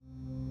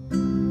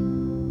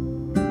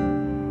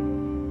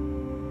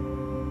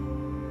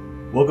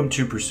Welcome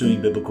to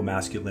Pursuing Biblical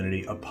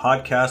Masculinity, a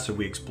podcast where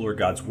we explore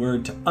God's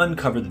Word to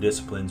uncover the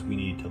disciplines we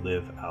need to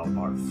live out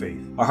our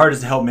faith. Our heart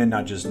is to help men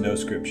not just know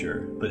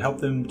Scripture, but help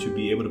them to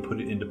be able to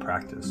put it into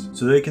practice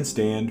so they can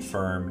stand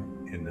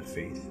firm in the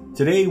faith.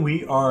 Today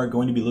we are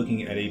going to be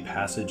looking at a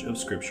passage of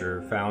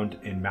Scripture found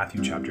in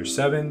Matthew chapter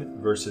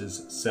 7,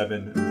 verses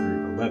 7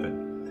 through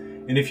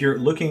 11. And if you're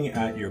looking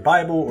at your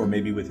Bible or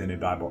maybe within a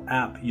Bible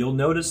app, you'll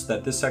notice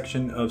that this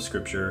section of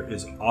Scripture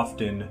is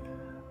often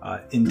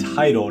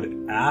entitled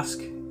Ask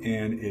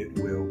and It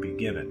Will Be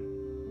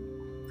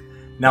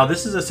Given. Now,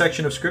 this is a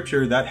section of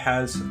Scripture that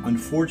has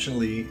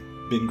unfortunately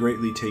been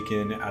greatly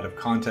taken out of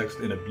context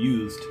and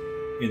abused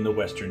in the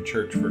Western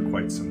church for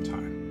quite some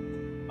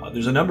time.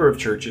 There's a number of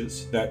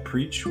churches that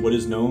preach what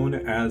is known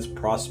as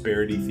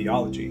prosperity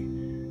theology.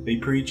 They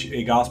preach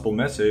a gospel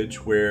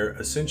message where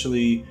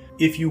essentially,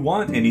 if you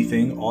want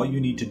anything, all you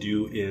need to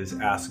do is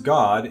ask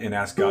God and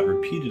ask God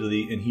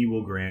repeatedly, and He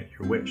will grant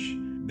your wish.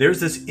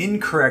 There's this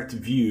incorrect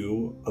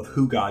view of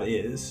who God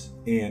is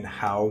and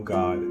how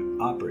God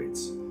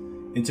operates.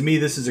 And to me,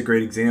 this is a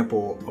great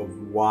example of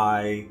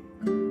why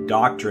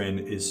doctrine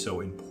is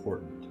so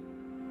important.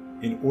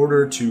 In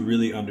order to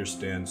really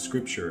understand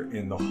Scripture,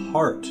 in the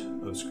heart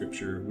of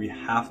Scripture, we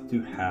have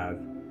to have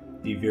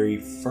a very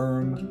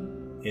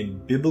firm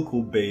and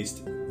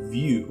biblical-based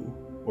view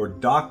or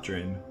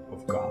doctrine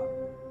of God.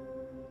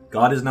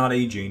 God is not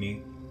a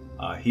genie.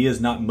 He is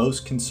not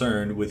most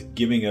concerned with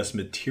giving us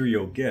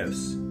material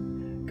gifts.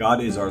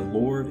 God is our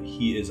Lord.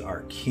 He is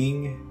our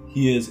King.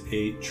 He is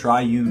a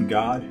triune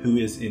God who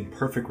is in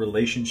perfect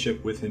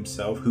relationship with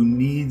Himself, who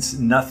needs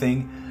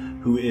nothing,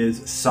 who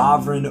is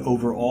sovereign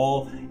over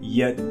all,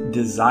 yet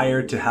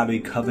desire to have a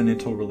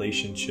covenantal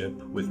relationship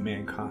with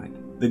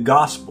mankind. The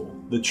gospel,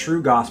 the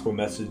true gospel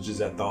message,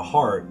 is at the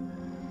heart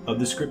of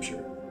the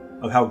Scripture,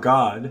 of how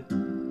God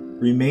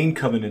remained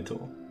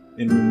covenantal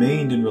and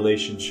remained in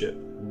relationship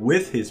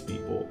with His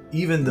people,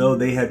 even though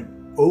they had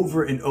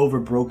over and over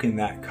broken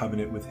that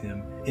covenant with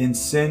Him and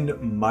sinned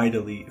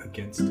mightily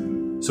against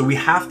Him. So we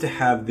have to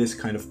have this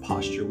kind of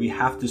posture. We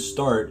have to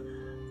start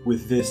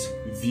with this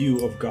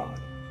view of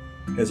God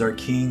as our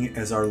King,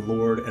 as our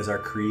Lord, as our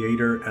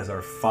Creator, as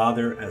our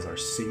Father, as our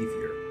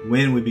Savior,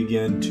 when we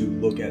begin to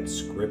look at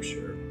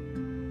Scripture.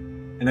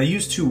 And I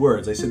used two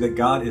words. I said that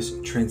God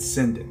is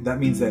transcendent. That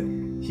means that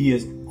He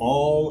is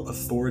all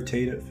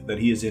authoritative, that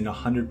He is in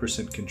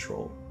 100%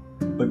 control.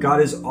 But God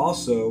is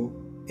also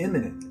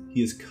immanent.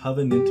 He is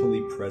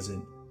covenantally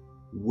present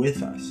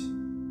with us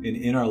and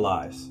in our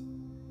lives.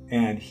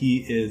 And He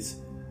is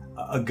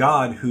a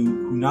God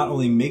who not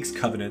only makes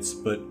covenants,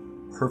 but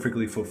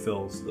perfectly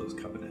fulfills those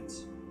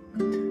covenants.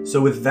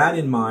 So with that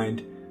in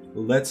mind,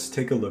 let's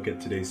take a look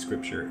at today's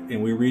Scripture.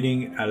 And we're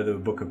reading out of the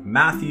book of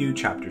Matthew,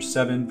 chapter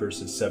 7,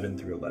 verses 7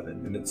 through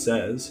 11. And it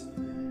says,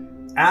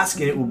 "Ask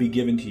and it will be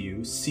given to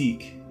you.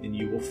 Seek and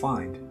you will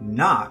find.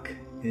 Knock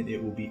and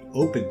it will be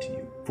open to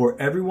you. For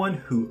everyone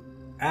who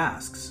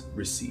asks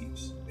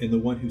receives, and the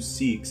one who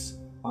seeks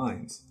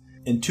finds.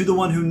 And to the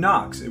one who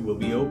knocks it will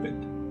be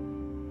opened.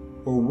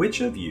 Or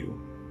which of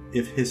you,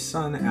 if his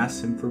son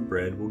asks him for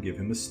bread, will give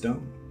him a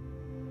stone?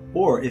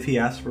 Or if he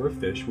asks for a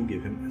fish, will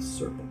give him a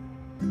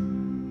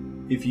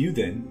serpent? If you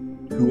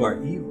then, who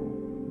are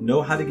evil,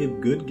 know how to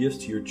give good gifts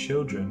to your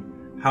children,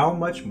 how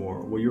much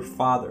more will your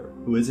Father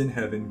who is in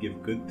heaven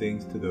give good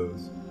things to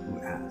those who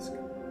ask?"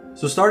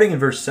 So starting in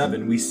verse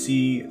 7, we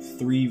see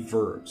three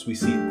verbs. We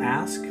see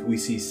ask, we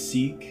see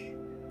seek,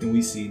 and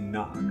we see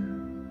knock.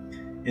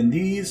 And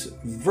these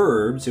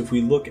verbs, if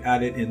we look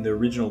at it in the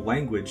original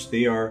language,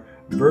 they are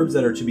verbs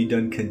that are to be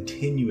done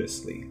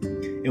continuously.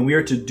 And we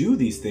are to do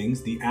these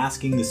things, the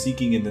asking, the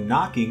seeking, and the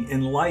knocking,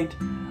 in light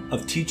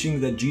of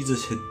teaching that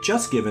Jesus had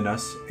just given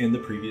us in the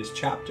previous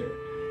chapter.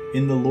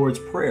 In the Lord's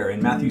Prayer,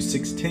 in Matthew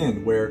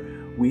 6:10, where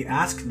we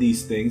ask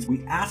these things,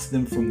 we ask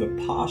them from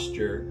the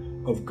posture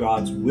of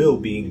God's will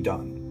being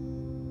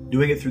done,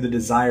 doing it through the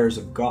desires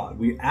of God.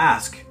 We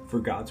ask for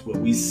God's will.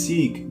 We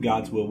seek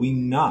God's will. We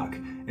knock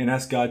and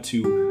ask God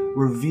to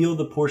reveal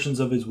the portions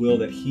of His will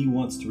that He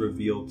wants to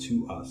reveal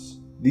to us.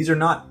 These are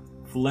not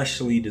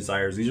fleshly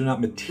desires. These are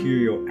not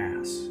material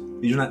asks.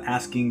 These are not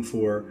asking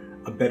for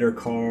a better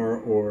car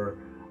or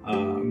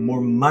more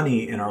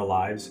money in our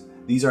lives.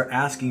 These are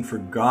asking for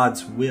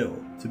God's will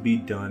to be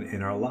done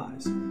in our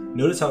lives.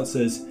 Notice how it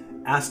says,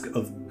 ask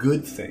of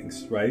good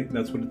things, right?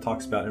 That's what it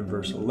talks about in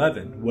verse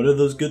 11. What are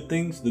those good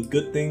things? The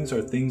good things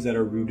are things that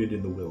are rooted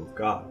in the will of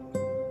God.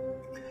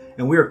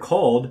 And we are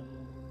called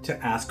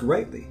to ask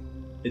rightly.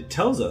 It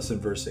tells us in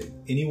verse 8,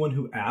 anyone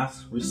who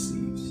asks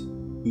receives,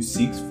 who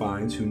seeks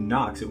finds, who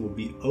knocks it will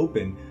be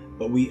open.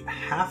 But we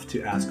have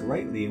to ask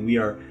rightly, and we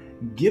are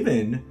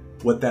given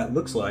what that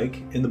looks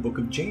like in the book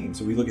of James.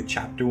 So we look at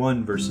chapter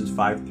 1, verses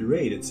 5 through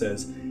 8. It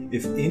says,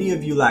 if any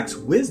of you lacks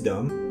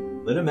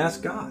wisdom, let him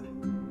ask God,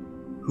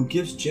 who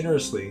gives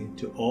generously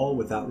to all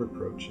without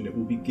reproach, and it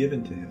will be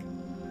given to him.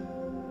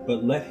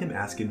 But let him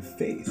ask in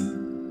faith,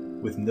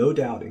 with no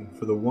doubting,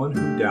 for the one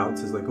who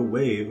doubts is like a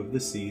wave of the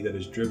sea that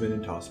is driven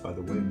and tossed by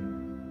the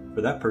wind.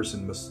 For that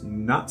person must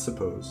not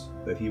suppose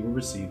that he will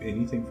receive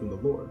anything from the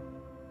Lord.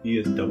 He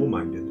is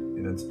double-minded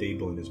and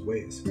unstable in his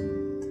ways.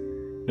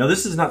 Now,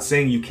 this is not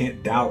saying you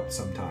can't doubt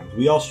sometimes.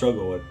 We all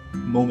struggle at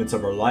moments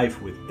of our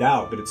life with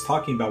doubt, but it's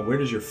talking about where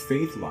does your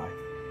faith lie?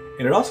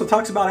 And it also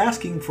talks about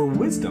asking for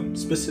wisdom,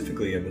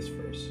 specifically in this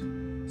verse.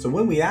 So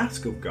when we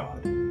ask of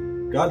God,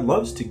 God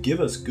loves to give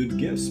us good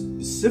gifts,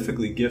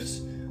 specifically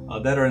gifts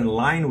that are in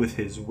line with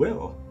His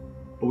will.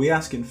 But we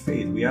ask in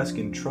faith, we ask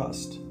in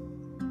trust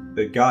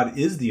that God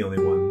is the only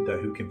one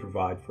who can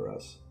provide for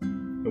us.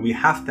 And we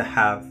have to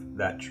have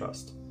that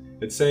trust.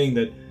 It's saying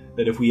that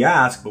if we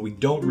ask, but we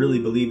don't really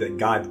believe that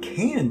God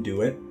can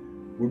do it,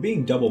 we're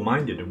being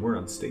double-minded and we're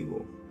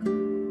unstable.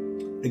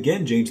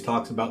 Again, James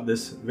talks about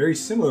this very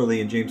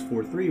similarly in James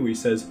 4:3, where he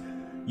says,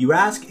 "You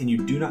ask and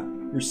you do not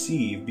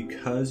receive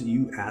because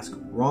you ask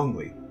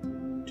wrongly,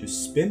 to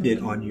spend it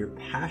on your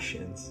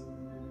passions."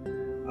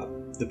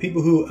 The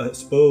people who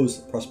espouse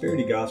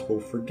prosperity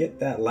gospel forget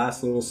that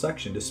last little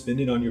section, to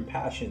spend it on your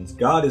passions.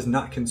 God is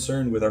not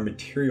concerned with our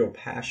material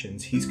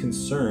passions. He's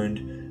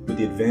concerned with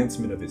the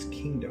advancement of His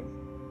kingdom.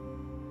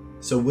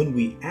 So when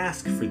we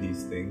ask for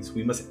these things,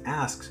 we must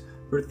ask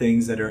for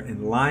things that are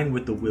in line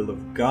with the will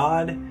of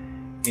God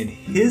and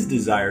His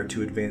desire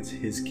to advance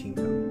His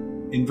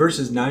kingdom. In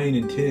verses 9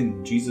 and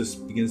 10, Jesus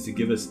begins to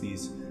give us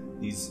these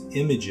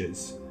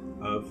images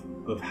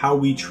of how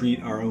we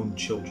treat our own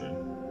children.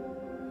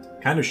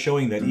 Kind of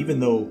showing that even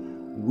though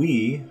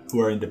we, who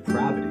are in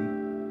depravity,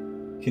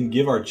 can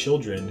give our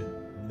children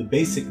the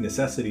basic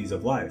necessities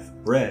of life,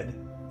 bread,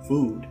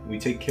 food, we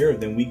take care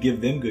of them, we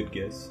give them good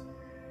gifts.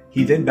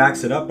 He then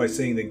backs it up by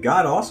saying that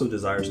God also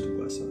desires to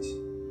bless us.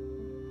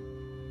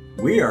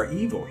 We are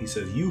evil. He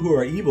says, you who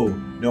are evil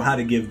know how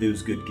to give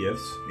those good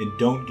gifts and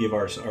don't give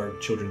our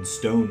children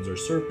stones or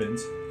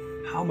serpents.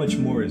 How much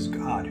more is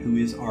God, who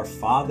is our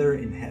Father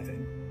in heaven,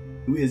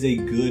 who is a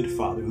good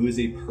Father, who is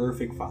a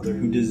perfect Father,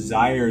 who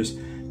desires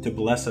to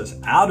bless us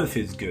out of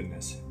His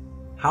goodness?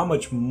 How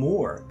much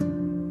more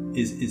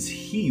is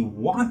He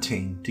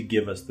wanting to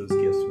give us those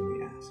gifts when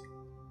we ask?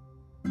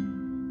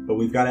 But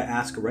we've got to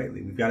ask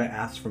rightly. We've got to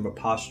ask from a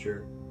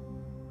posture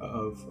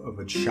of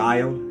a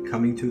child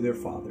coming to their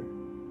father,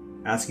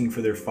 asking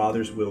for their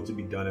father's will to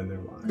be done in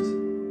their lives,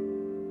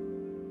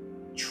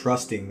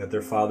 trusting that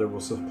their father will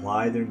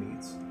supply their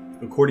needs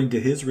according to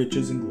His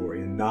riches and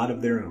glory and not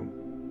of their own.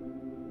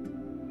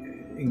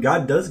 And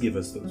God does give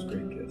us those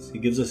great gifts. He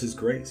gives us His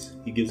grace.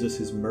 He gives us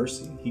His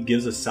mercy. He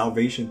gives us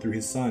salvation through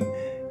His Son.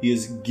 He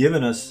has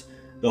given us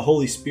the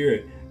Holy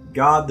Spirit,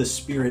 God the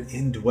Spirit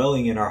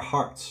indwelling in our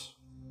hearts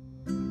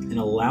and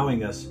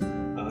allowing us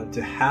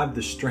to have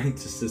the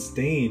strength to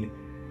sustain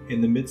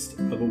in the midst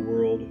of a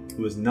world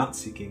who is not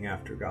seeking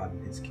after God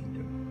and His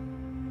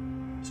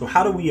kingdom. So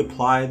how do we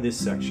apply this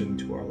section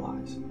to our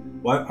lives?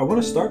 Well, I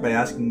want to start by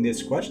asking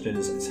this question,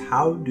 is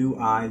how do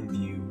I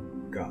view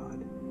God?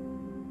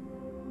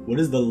 What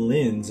is the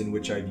lens in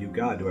which I view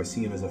God? Do I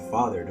see Him as a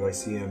father? Do I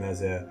see Him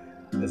as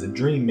a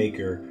dream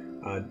maker?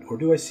 Or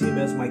do I see Him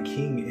as my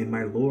King and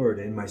my Lord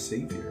and my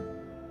Savior?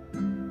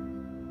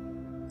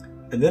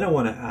 And then I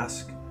want to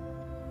ask,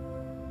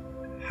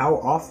 how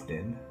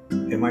often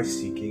am I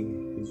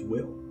seeking His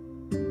will?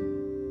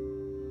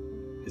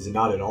 Is it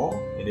not at all?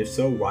 And if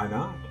so, why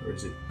not? Or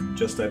is it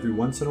just every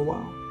once in a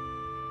while?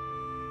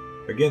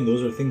 Again,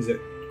 those are things that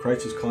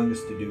Christ is calling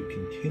us to do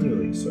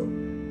continually. So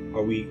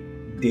are we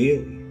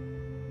daily,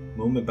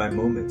 moment by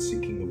moment,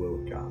 seeking the will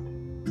of God?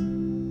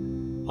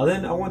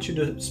 Then I want you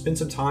to spend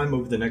some time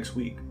over the next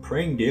week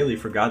praying daily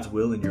for God's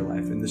will in your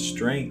life and the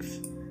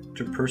strength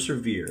to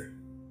persevere,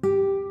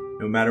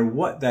 no matter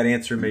what that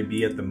answer may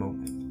be at the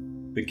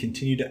moment. But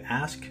continue to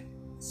ask,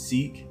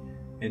 seek,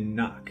 and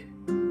knock,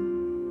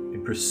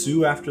 and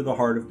pursue after the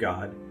heart of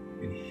God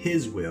and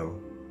His will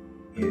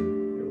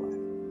in your life.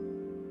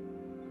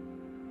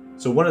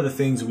 So one of the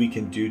things we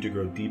can do to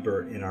grow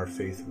deeper in our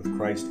faith with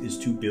Christ is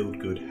to build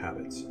good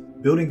habits.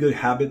 Building good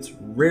habits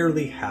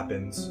rarely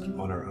happens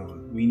on our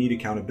own. We need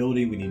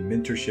accountability, we need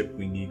mentorship,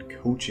 we need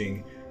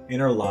coaching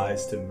in our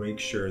lives to make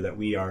sure that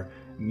we are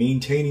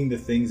maintaining the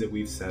things that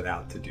we've set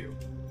out to do.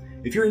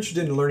 If you're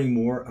interested in learning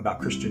more about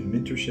Christian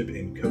mentorship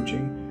and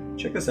coaching,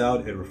 check us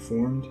out at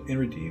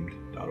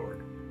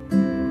reformedandredeemed.org.